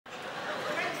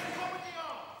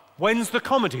When's the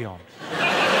comedy on?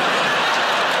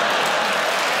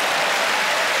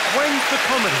 When's the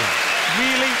comedy on?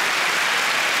 Really?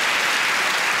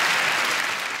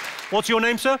 What's your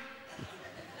name, sir? I can't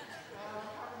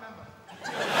remember.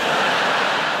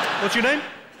 What's your name?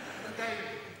 David.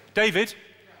 David?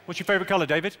 What's your favourite colour,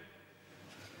 David?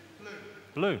 Blue.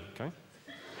 Blue, OK.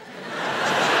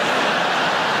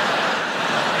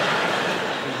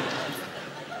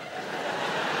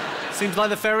 Seems like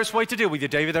the fairest way to deal with you,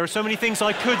 David. There are so many things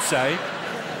I could say.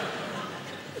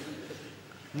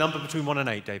 Number between 1 and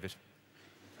 8, David.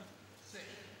 6.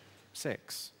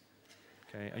 6.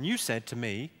 OK, and you said to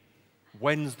me,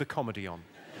 when's the comedy on?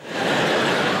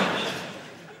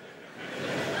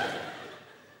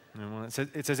 Well,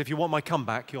 it says, if you want my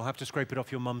comeback, you'll have to scrape it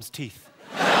off your mum's teeth.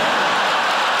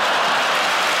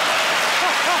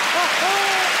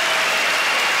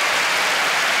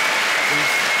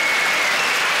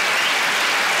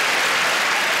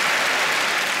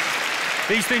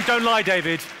 These things don't lie,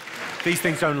 David. These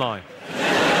things don't lie.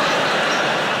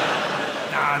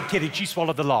 Nah, I'm kidding. She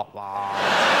swallowed the lot. Wow.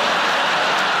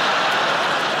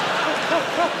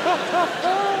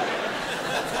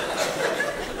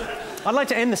 I'd like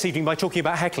to end this evening by talking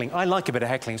about heckling. I like a bit of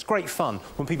heckling. It's great fun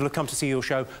when people have come to see your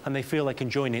show and they feel they can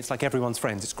join it. It's like everyone's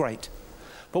friends. It's great.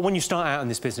 But when you start out in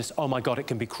this business, oh, my God, it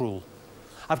can be cruel.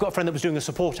 I've got a friend that was doing a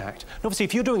support act. And obviously,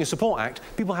 if you're doing a support act,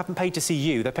 people haven't paid to see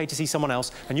you. They're paid to see someone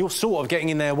else, and you're sort of getting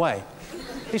in their way.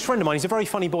 This friend of mine, he's a very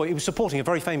funny boy. He was supporting a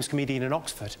very famous comedian in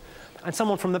Oxford. And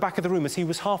someone from the back of the room, as he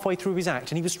was halfway through his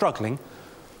act, and he was struggling,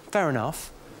 fair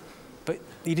enough, but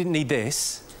he didn't need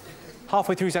this.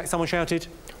 Halfway through his act, someone shouted,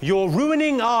 "You're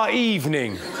ruining our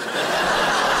evening."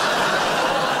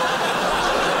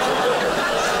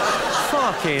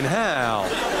 Fucking hell.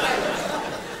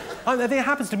 That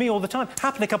happens to me all the time.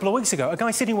 Happened a couple of weeks ago. A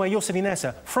guy sitting where you're sitting there,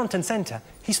 sir, front and centre,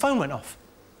 his phone went off.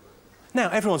 Now,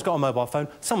 everyone's got a mobile phone.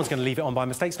 Someone's going to leave it on by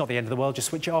mistake. It's not the end of the world. Just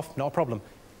switch it off. Not a problem.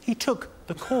 He took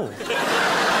the call.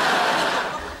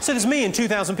 So there's me and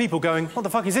 2,000 people going, what the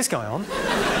fuck is this guy on?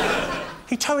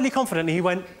 He totally confidently, he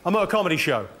went, I'm at a comedy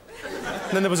show.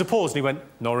 And then there was a pause and he went,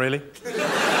 not really.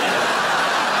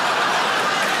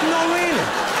 Not really.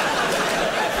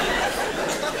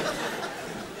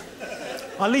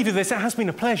 I'll leave you with this. It has been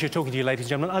a pleasure talking to you, ladies and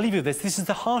gentlemen. I'll leave you with this. This is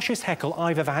the harshest heckle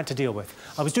I've ever had to deal with.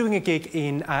 I was doing a gig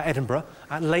in Edinburgh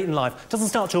at Late and Live. It doesn't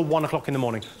start till 1 o'clock in the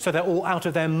morning, so they're all out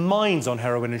of their minds on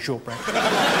heroin and shortbread.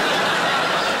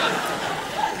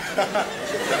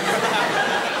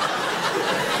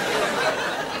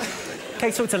 OK,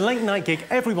 so it's a late-night gig.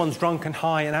 Everyone's drunk and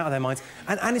high and out of their minds.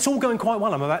 And it's all going quite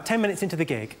well. I'm about 10 minutes into the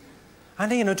gig.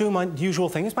 And, you know, doing my usual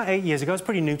thing. It's about 8 years ago. I was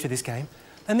pretty new to this game.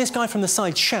 And this guy from the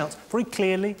side shouts very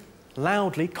clearly,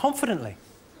 loudly, confidently,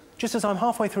 just as I'm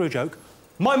halfway through a joke,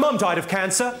 "My mum died of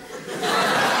cancer."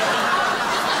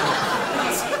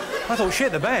 I thought,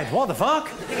 shit the bed, what the fuck?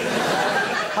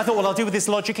 I thought, well, I'll deal with this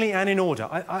logically and in order.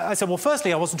 I said, well,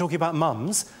 firstly, I wasn't talking about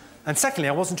mums, and secondly,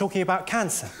 I wasn't talking about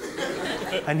cancer.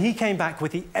 And he came back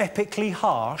with the epically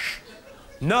harsh,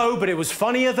 "No, but it was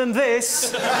funnier than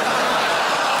this."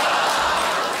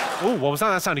 Oh, what was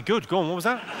that? That sounded good. Go on, what was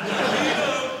that?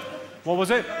 What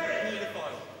was it?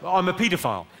 I'm a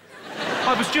paedophile.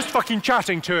 I was just fucking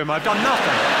chatting to him. I've done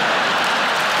nothing.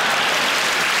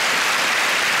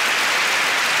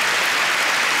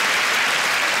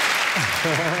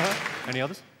 Any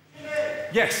others?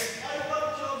 Yes.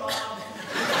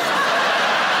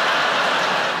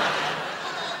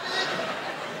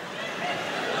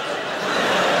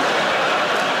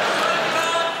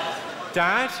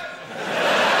 Dad?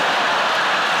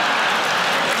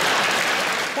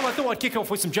 Well, I thought I'd kick off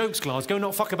with some jokes, Glasgow,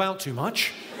 not fuck about too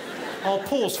much. I'll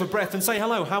pause for breath and say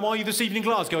hello. How are you this evening,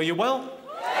 Glasgow? Are you well?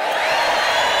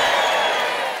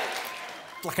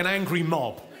 Like an angry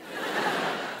mob.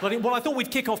 Well, I thought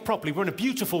we'd kick off properly. We're in a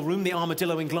beautiful room, the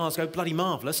Armadillo in Glasgow, bloody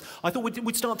marvellous. I thought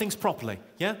we'd start things properly,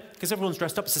 yeah? Because everyone's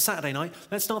dressed up, it's a Saturday night.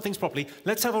 Let's start things properly.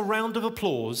 Let's have a round of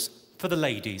applause for the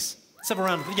ladies. Let's have a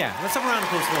round of applause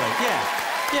for the ladies.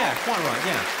 Yeah, quite right,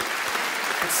 yeah.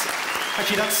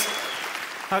 Actually,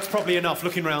 that's probably enough.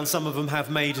 Looking round, some of them have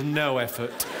made no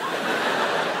effort.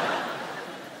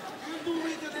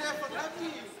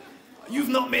 You've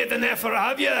not made an effort,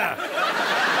 have you?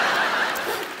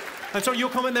 And so your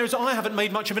comment there is I haven't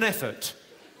made much of an effort.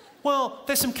 Well,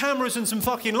 there's some cameras and some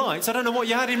fucking lights. I don't know what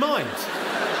you had in mind.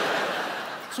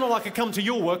 It's not like I come to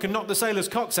your work and knock the sailors'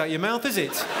 cocks out your mouth, is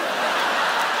it?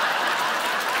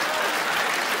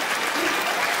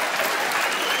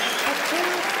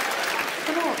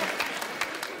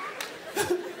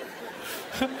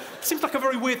 Seems like a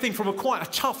very weird thing from quite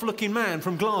a tough-looking man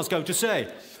from Glasgow to say.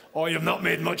 Oh, you've not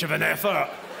made much of an effort.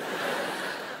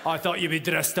 I thought you'd be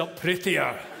dressed up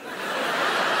prettier.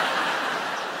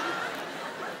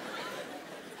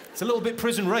 It's a little bit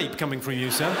prison rape coming from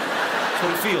you, sir. That's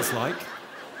what it feels like.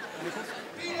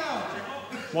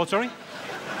 What, sorry?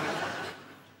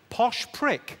 Posh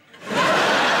prick.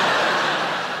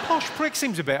 Posh prick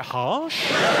seems a bit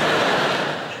harsh.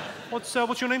 What's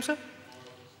your name, sir?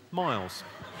 Miles.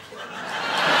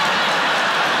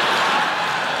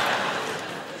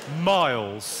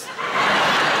 Miles.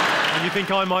 And you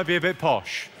think I might be a bit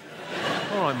posh?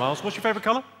 All right, Miles. What's your favourite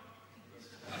colour?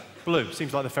 Blue.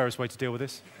 Seems like the fairest way to deal with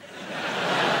this.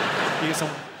 You get some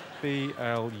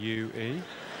B-L-U-E.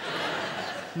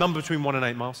 Number between 1 and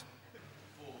 8, Miles.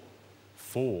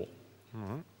 4. All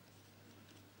right.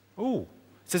 Ooh.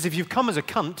 It says if you've come as a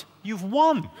cunt, you've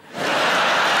won. Bit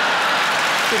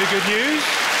of good news.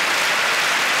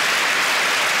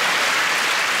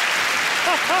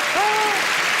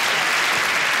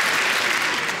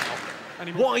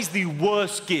 What is the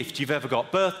worst gift you've ever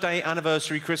got? Birthday,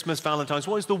 anniversary, Christmas, Valentine's.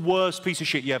 What is the worst piece of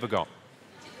shit you ever got?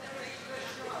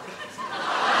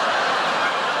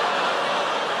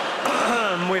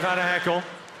 We've had a heckle.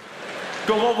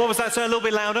 Go on, what was that, sir? A little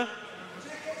bit louder.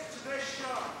 Tickets to this show.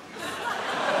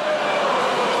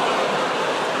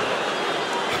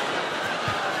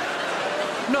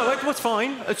 No, what's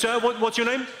fine. Sir, what's your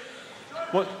name?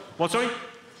 What, sorry?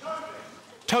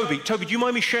 Toby. Toby, do you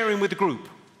mind me sharing with the group?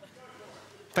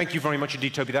 Thank you very much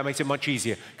indeed, Toby. That makes it much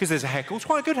easier. Because there's a heckle. It's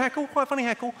quite a good heckle, quite a funny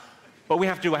heckle. But we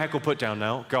have to do a heckle put down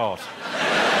now. God.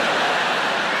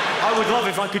 I would love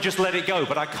if I could just let it go,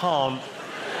 but I can't.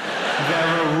 There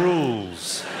are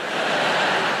rules.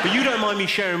 But you don't mind me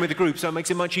sharing with the group, so it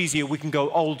makes it much easier. We can go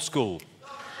old school.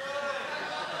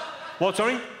 What,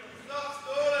 sorry? Stop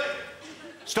stalling.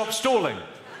 Stop stalling.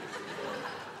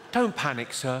 Don't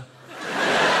panic, sir.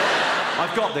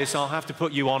 I've got this. I'll have to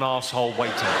put you on arsehole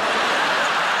waiting.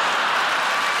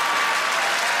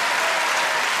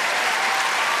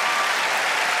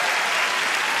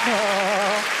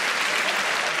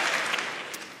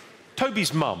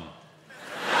 Toby's mum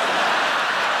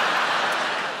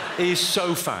is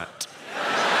so fat.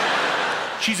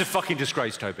 She's a fucking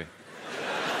disgrace, Toby.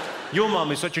 Your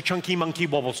mum is such a chunky monkey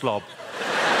wobble slob.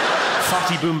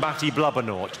 Fatty boom batty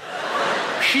blubbernaut.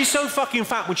 She's so fucking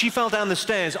fat, when she fell down the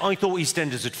stairs, I thought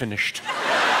EastEnders had finished.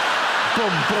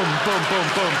 Boom, boom, boom, boom,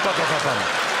 boom, bum, bum, bum, bum.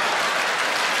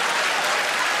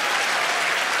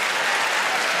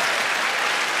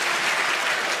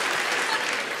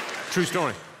 True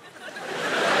story.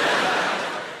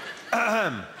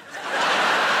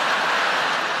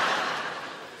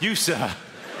 You, sir.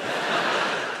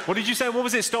 What did you say? What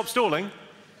was it? Stop stalling?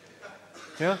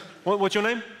 Yeah? What's your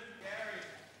name? Gary.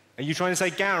 Are you trying to say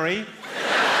Gary?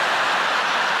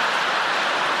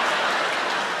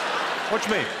 Watch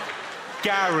me.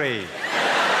 Gary.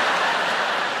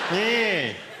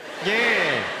 Yeah.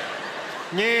 Yeah.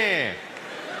 Yeah.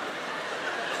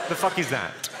 The fuck is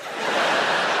that?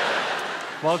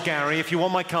 Well, Gary, if you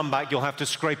want my comeback, you'll have to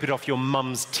scrape it off your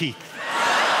mum's teeth.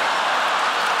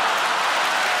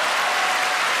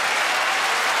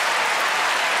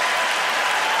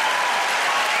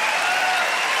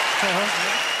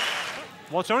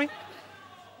 What, sorry?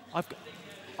 I've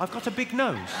got a big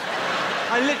nose.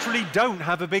 I literally don't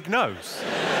have a big nose.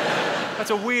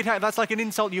 That's a weird hack. That's like an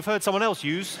insult you've heard someone else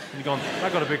use. And you've gone,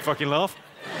 that got a big fucking laugh.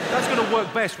 That's going to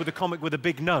work best with a comic with a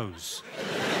big nose.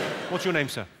 What's your name,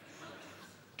 sir?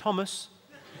 Thomas.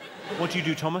 What do you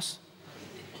do, Thomas?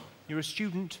 You're a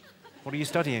student. What are you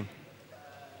studying?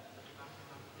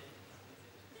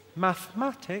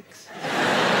 Mathematics?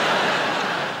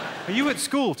 Are you at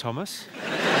school, Thomas?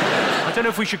 I don't know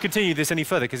if we should continue this any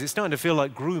further, because it's starting to feel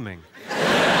like grooming. Are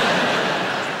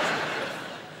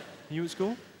you at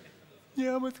school?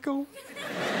 Yeah, I'm at school.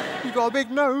 You got a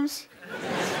big nose.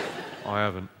 I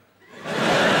haven't.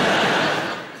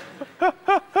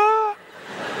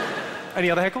 Any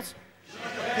other heckles?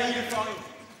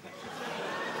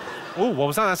 Oh, what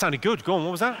was that? That sounded good. Go on,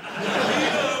 what was that?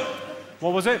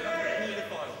 What was it?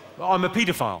 I'm a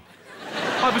paedophile.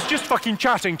 I was just fucking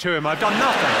chatting to him. I've done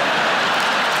nothing.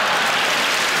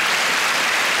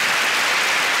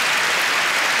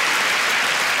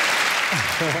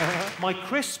 My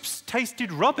crisps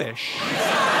tasted rubbish.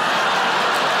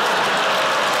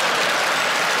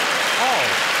 Oh.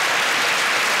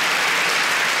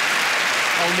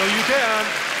 Oh, no, you didn't.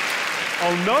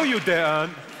 Oh, no, you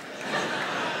didn't.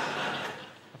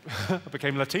 I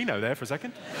became Latino there for a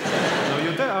second. No,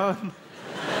 you didn't.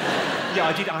 Yeah,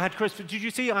 I did. I had crisps. Did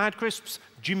you see I had crisps?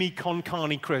 Jimmy Carr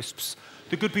crisps.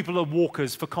 The good people at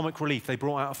Walker's, for comic relief, they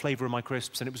brought out a flavour of my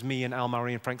crisps, and it was me and Al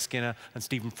Murray and Frank Skinner and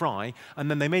Stephen Fry. And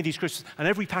then they made these crisps, and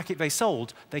every packet they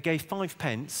sold, they gave 5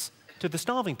 pence to the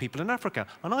starving people in Africa.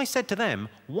 And I said to them,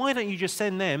 why don't you just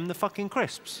send them the fucking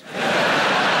crisps?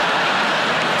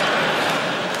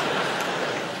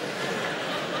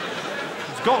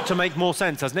 It's got to make more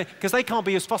sense, hasn't it? Because they can't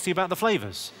be as fussy about the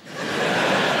flavours.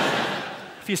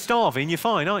 If you're starving, you're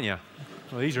fine, aren't you?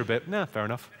 Well, these are a bit... Nah, fair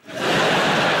enough.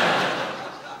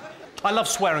 I love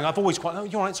swearing. I've always quite... Oh,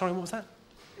 you're all right, sorry, what was that?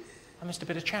 I missed a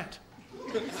bit of chat.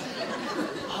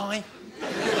 Hi.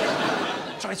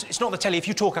 Sorry, it's not the telly. If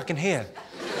you talk, I can hear.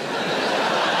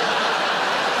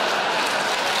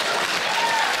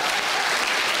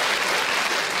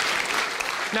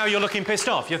 Now you're looking pissed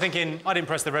off. You're thinking, I didn't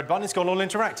press the red button, it's gone all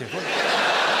interactive.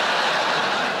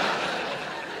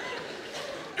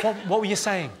 What were you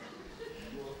saying?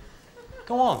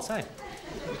 Go on, say it.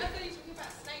 I thought you were talking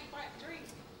about snake bite drink.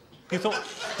 You thought...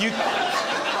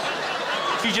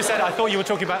 You just said, I thought you were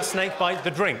talking about snake bite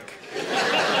the drink.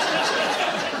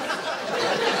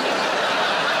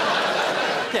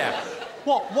 Yeah.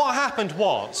 What happened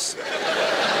was...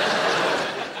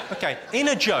 OK, in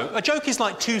a joke is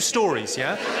like 2 stories,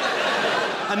 yeah?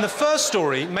 And the first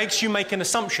story makes you make an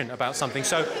assumption about something.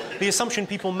 So the assumption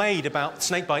people made about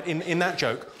snakebite in that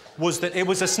joke was that it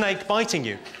was a snake biting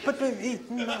you. But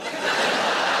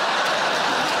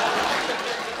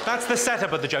that's the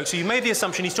setup of the joke. So you made the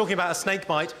assumption he's talking about a snake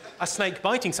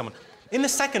biting someone. In the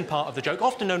second part of the joke,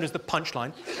 often known as the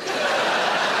punchline,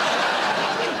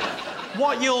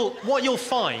 what you'll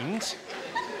find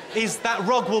is that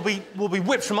rug will be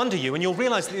whipped from under you, and you'll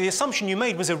realise that the assumption you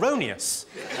made was erroneous.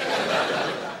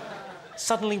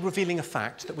 Suddenly revealing a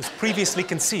fact that was previously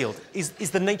concealed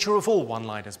is the nature of all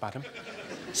one-liners, madam.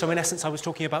 So in essence, I was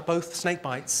talking about both snake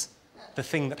bites, the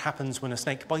thing that happens when a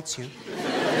snake bites you,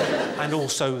 and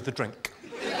also the drink.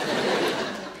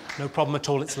 No problem at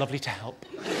all, it's lovely to help.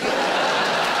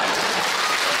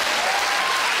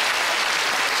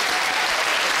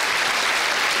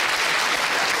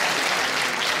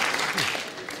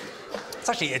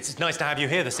 It's nice to have you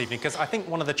here this evening, because I think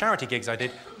one of the charity gigs I did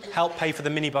helped pay for the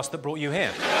minibus that brought you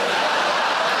here. So,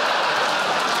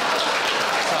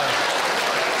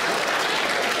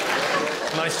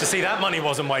 nice to see that money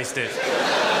wasn't wasted.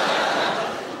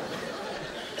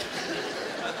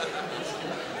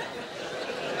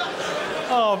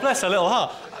 Oh, bless her little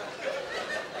heart.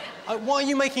 What are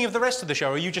you making of the rest of the show?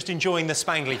 Or are you just enjoying the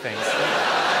spangly things?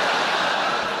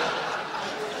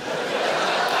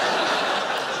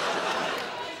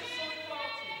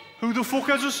 Who the fuck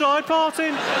has a side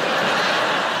party?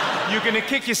 You're gonna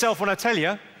kick yourself when I tell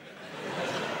you.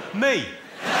 Me.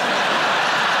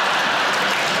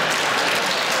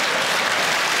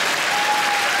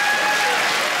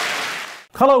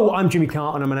 Hello, I'm Jimmy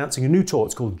Carr, and I'm announcing a new tour.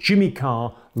 It's called Jimmy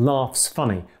Carr Laughs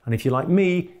Funny. And if you like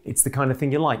me, it's the kind of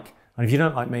thing you like. And if you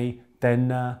don't like me, then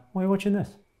why are you watching this?